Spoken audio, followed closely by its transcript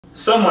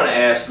Someone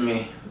asked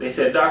me, they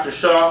said, Dr.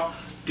 Shaw,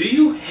 do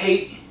you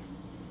hate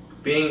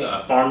being a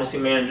pharmacy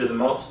manager the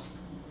most?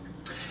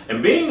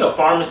 And being a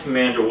pharmacy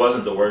manager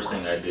wasn't the worst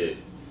thing I did.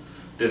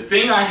 The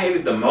thing I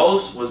hated the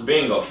most was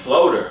being a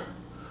floater.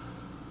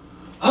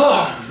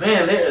 Oh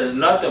man, there is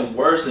nothing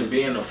worse than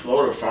being a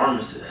floater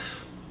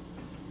pharmacist.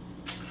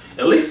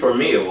 At least for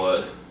me it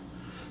was.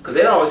 Because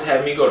they'd always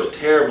have me go to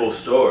terrible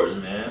stores,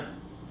 man.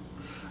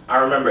 I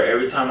remember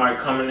every time I'd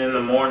come in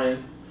the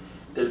morning,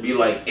 there'd be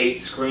like 8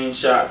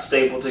 screenshots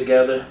stapled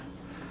together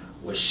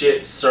with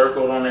shit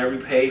circled on every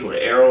page with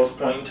arrows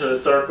pointing to the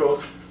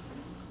circles.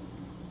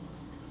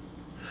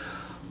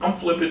 I'm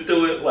flipping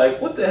through it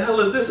like, what the hell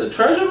is this, a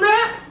treasure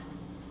map?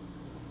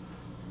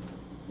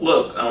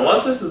 Look,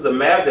 unless this is the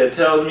map that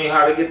tells me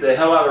how to get the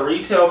hell out of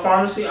retail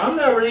pharmacy, I'm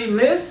not reading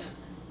this.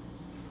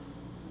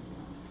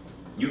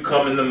 You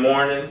come in the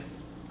morning,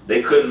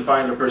 they couldn't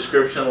find a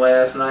prescription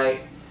last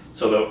night,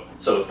 so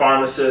the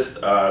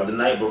pharmacist the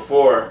night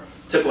before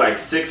took like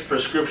 6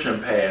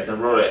 prescription pads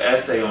and wrote an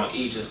essay on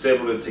each and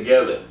stapled it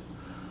together.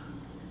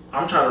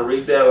 I'm trying to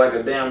read that like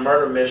a damn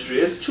murder mystery.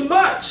 It's too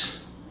much.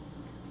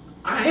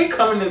 I hate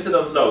coming into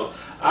those notes.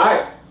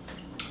 I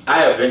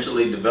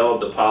eventually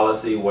developed a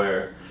policy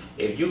where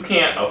if you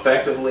can't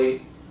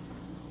effectively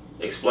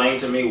explain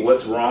to me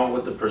what's wrong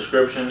with the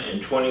prescription in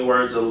 20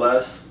 words or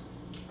less,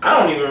 I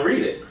don't even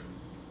read it.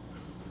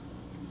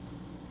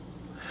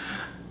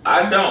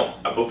 I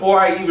don't.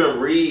 Before I even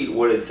read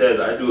what it says,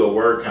 I do a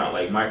word count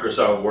like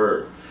Microsoft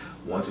Word.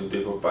 1, 2,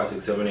 3, 4, 5,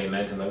 6, 7, 8,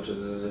 9, 10,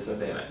 11,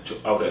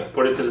 12, okay,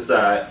 put it to the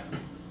side.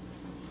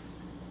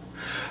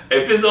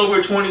 If it's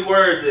over 20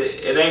 words,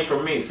 it ain't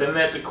for me. Send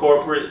that to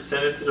corporate,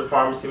 send it to the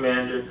pharmacy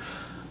manager.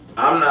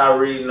 I'm not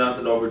reading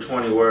nothing over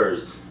 20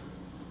 words.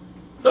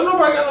 Don't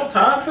nobody got no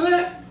time for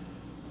that.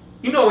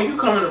 You know, when you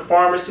come in the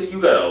pharmacy, you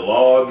gotta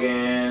log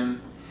in,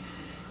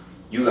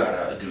 you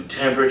gotta do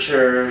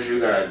temperatures,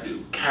 you gotta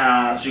do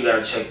counts, you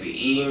gotta check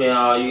the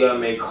email, you gotta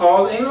make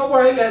calls. Ain't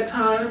nobody got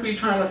time to be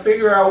trying to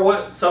figure out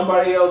what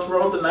somebody else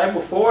wrote the night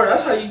before.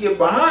 That's how you get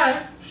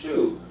behind.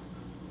 Shoot.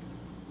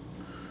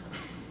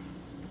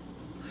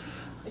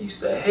 I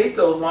used to hate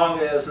those long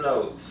ass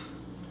notes.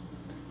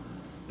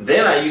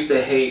 Then I used to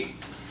hate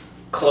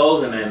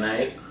closing at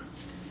night.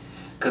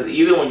 Because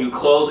either when you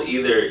close,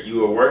 either you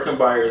were working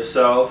by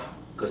yourself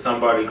because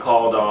somebody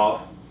called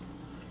off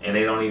and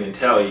they don't even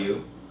tell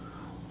you,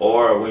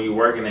 or when you're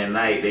working at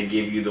night, they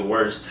give you the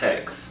worst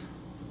text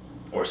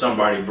or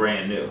somebody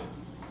brand new.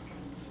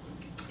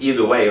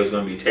 Either way, it was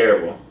going to be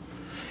terrible.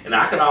 And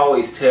I can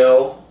always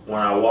tell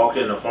when I walked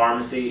in the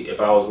pharmacy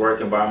if I was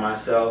working by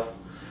myself,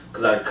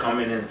 because I'd come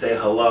in and say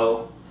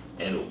hello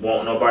and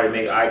won't nobody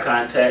make eye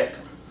contact.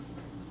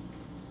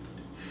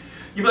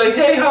 You'd be like,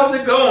 hey, how's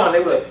it going?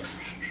 They'd be like,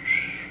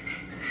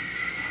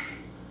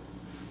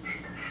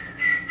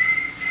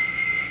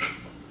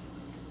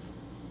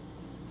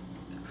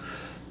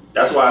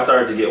 that's why I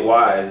started to get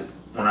wise.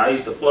 When I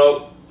used to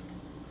float,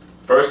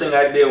 first thing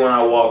I did when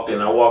I walked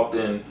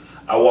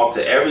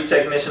to every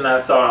technician I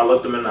saw and I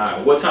looked them in the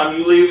eye. What time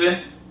you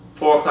leaving?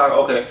 4 o'clock?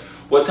 Okay.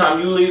 What time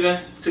you leaving?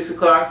 6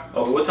 o'clock?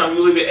 Okay. What time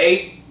you leaving?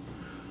 8?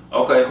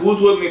 Okay.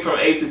 Who's with me from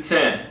 8 to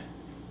 10?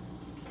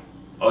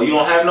 Oh, you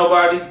don't have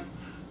nobody?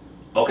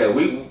 Okay,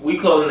 we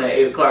closing at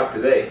 8 o'clock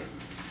today.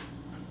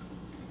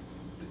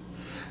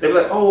 They be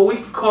like, oh, we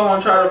can call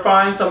and try to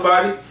find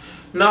somebody.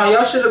 Nah,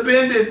 y'all should have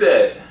been did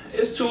that.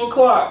 It's 2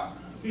 o'clock.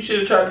 You should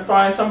have tried to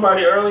find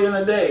somebody early in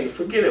the day.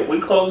 Forget it. We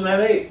closing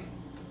at 8.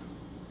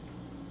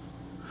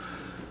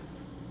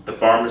 The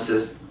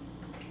pharmacist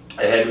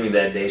ahead of me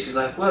that day, she's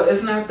like, well,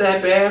 it's not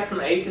that bad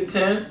from 8 to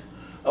 10.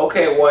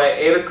 Okay, well, at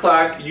 8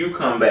 o'clock, you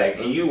come back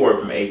and you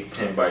work from 8 to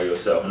 10 by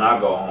yourself, and I'll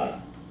go home.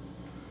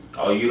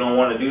 Oh, you don't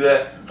want to do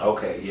that?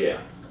 Okay, yeah.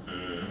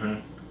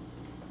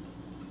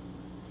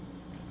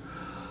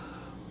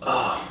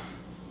 Oh.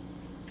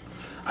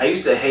 I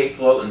used to hate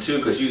floating too,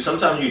 because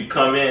sometimes you'd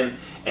come in,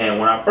 and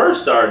when I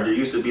first started, there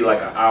used to be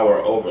like an hour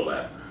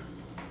overlap.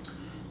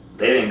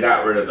 They didn't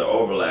got rid of the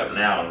overlap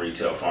now in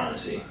retail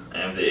pharmacy.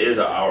 And if there is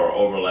an hour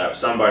overlap,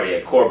 somebody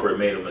at corporate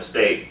made a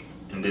mistake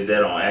and did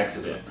that on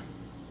accident.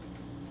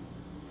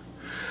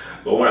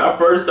 But when I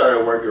first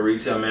started working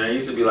retail, man, it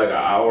used to be like an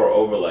hour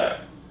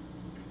overlap,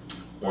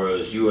 where it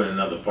was you and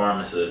another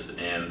pharmacist,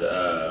 and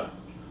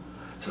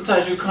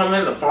sometimes you come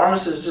in, the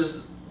pharmacist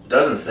just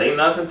doesn't say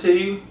nothing to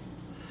you.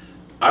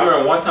 I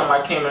remember one time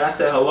I came in, I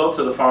said hello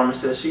to the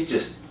pharmacist. She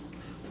just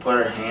put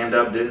her hand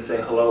up, didn't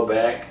say hello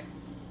back.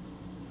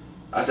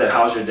 I said,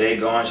 how's your day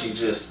going? She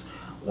just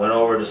went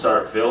over to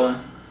start filling.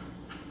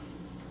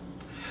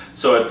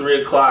 So at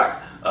 3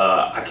 o'clock,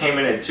 I came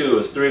in at 2,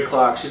 it's 3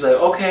 o'clock. She's like,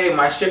 okay,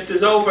 my shift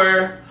is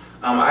over.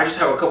 I just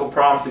have a couple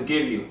problems to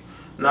give you.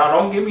 No,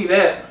 don't give me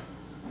that.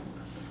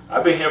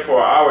 I've been here for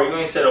an hour. You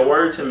ain't said a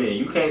word to me.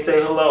 You can't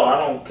say hello. I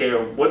don't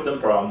care what them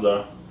problems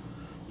are.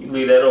 You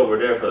leave that over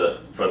there for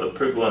the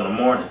people in the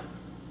morning.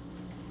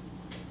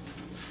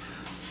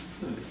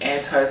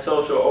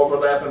 Antisocial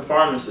overlapping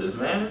pharmacists,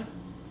 man.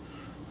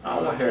 I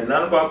don't want to hear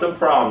nothing about them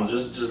problems.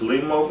 Just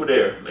leave them over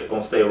there. They're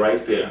going to stay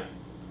right there.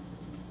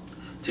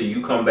 till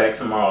you come back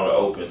tomorrow to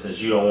open, since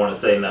you don't want to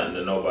say nothing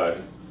to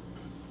nobody.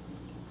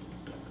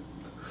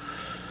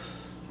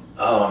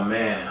 Oh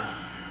man,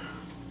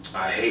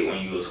 I hate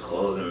when you was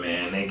closing,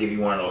 man. They give you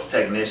one of those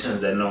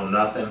technicians that know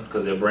nothing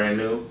because they're brand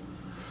new.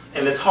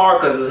 And it's hard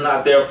because it's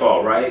not their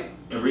fault, right?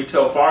 In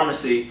retail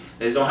pharmacy,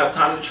 they just don't have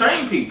time to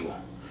train people.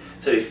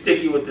 So they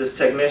stick you with this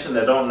technician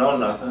that don't know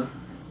nothing.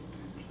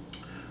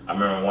 I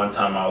remember one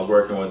time I was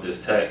working with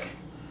this tech.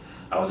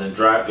 I was in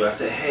drive-thru. I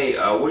said, hey,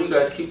 where do you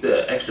guys keep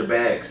the extra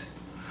bags?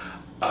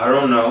 I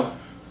don't know.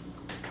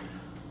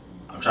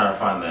 I'm trying to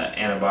find the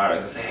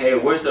antibiotics. I said, hey,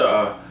 where's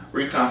the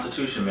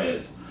reconstitution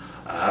meds?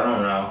 I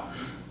don't know.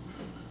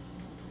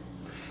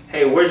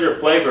 Hey, where's your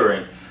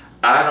flavoring?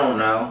 I don't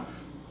know.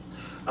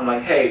 I'm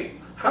like, hey,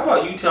 how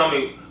about you tell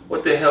me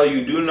what the hell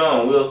you do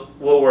know, and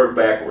we'll work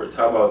backwards.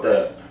 How about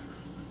that?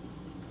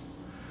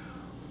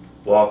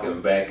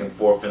 Walking back and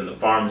forth in the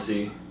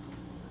pharmacy.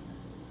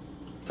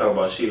 Talk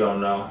about she don't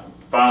know.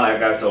 Finally, I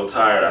got so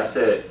tired. I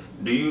said,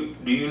 do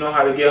you know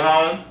how to get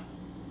home?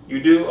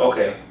 You do?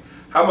 Okay.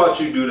 How about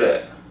you do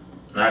that?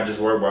 And I just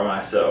work by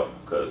myself,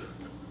 cause.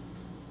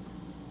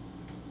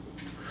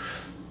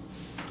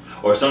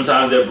 Or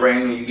sometimes they're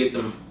brand new. You get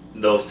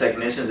those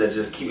technicians that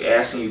just keep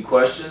asking you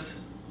questions.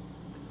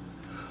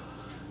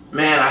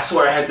 Man, I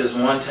swear I had this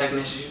one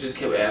technician. She just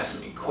kept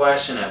asking me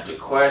question after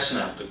question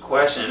after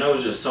question, and there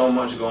was just so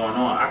much going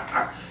on.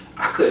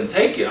 I couldn't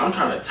take it. I'm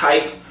trying to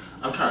type.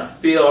 I'm trying to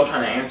fill. I'm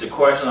trying to answer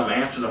questions. I'm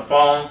answering the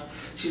phones.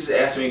 She just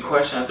asked me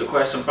question after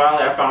question.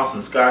 Finally, I found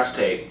some Scotch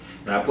tape,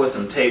 and I put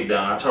some tape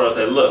down. I told her, I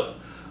said, look,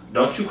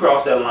 don't you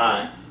cross that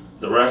line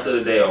the rest of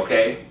the day,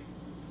 okay?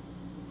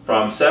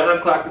 From 7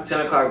 o'clock to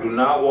 10 o'clock, do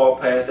not walk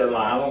past that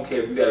line. I don't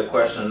care if you got a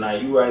question or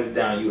not. You write it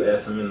down. You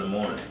ask them in the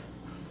morning.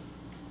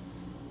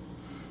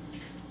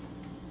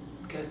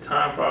 Got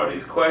time for all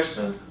these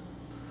questions.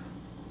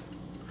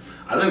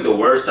 I think the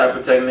worst type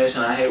of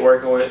technician I hate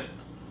working with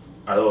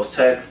are those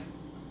techs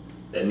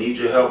that need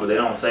your help, but they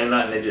don't say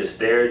nothing. They just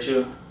stare at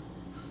you.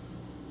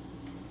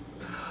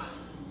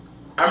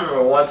 I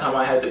remember one time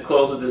I had to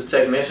close with this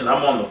technician.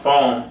 I'm on the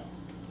phone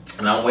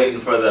and I'm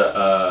waiting for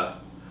the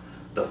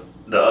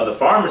other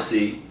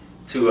pharmacy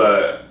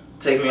to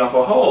take me off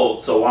a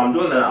hold. So while I'm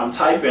doing that, I'm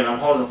typing, I'm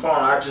holding the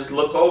phone. I just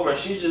look over and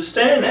she's just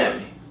staring at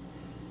me.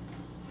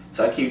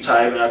 So I keep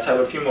typing. I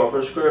type a few more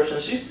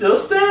prescriptions. She's still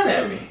staring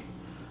at me.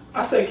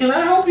 I say, can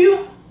I help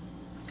you?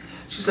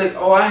 She's like,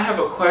 oh, I have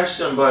a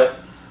question, but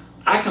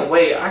I can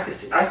wait. I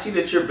see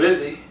that you're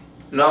busy.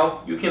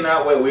 No, you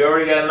cannot wait. We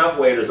already got enough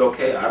waiters,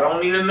 okay? I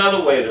don't need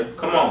another waiter.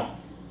 Come on.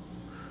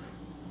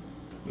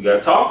 You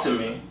gotta talk to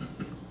me.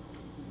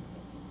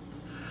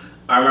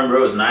 I remember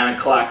it was 9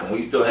 o'clock and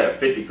we still had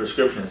 50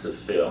 prescriptions to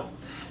fill.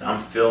 And I'm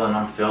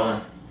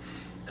filling.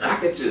 And I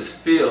could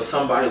just feel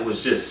somebody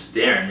was just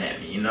staring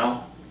at me, you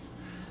know?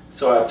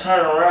 So I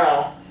turn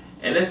around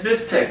and it's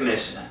this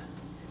technician.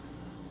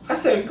 I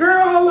said,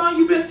 girl, how long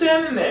you been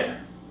standing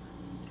there?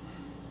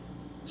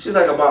 She's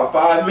like, about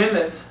 5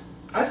 minutes.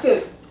 I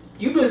said,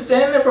 you been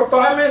standing there for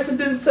 5 minutes and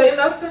didn't say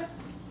nothing?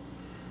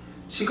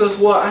 She goes,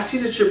 well, I see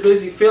that you're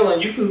busy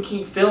filling. You can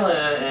keep filling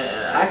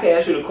and I can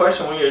ask you the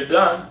question when you're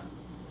done.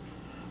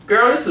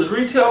 Girl, this is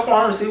retail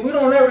pharmacy. We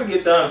don't ever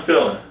get done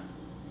filling.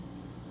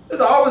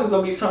 There's always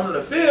going to be something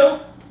to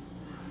fill.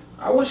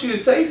 I wish you'd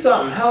say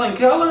something, Helen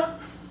Keller.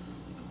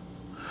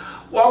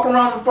 Walk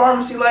around the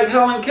pharmacy like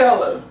Helen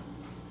Keller.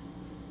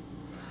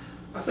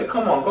 I said,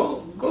 come on,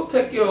 go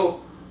take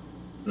your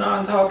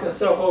non-talking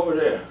self over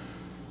there.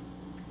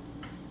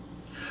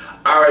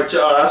 Alright,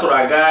 y'all, that's what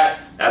I got.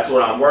 That's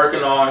what I'm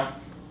working on.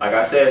 Like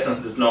I said, since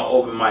there's no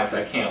open mics,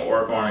 I can't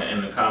work on it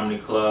in the comedy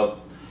club.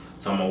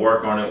 So I'm going to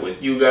work on it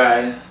with you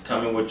guys.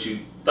 Tell me what you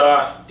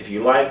thought, if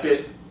you liked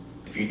it.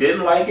 If you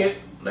didn't like it,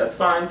 that's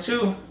fine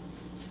too.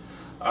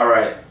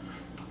 Alright,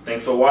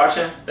 thanks for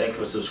watching. Thanks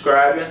for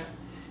subscribing.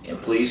 And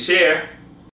please share.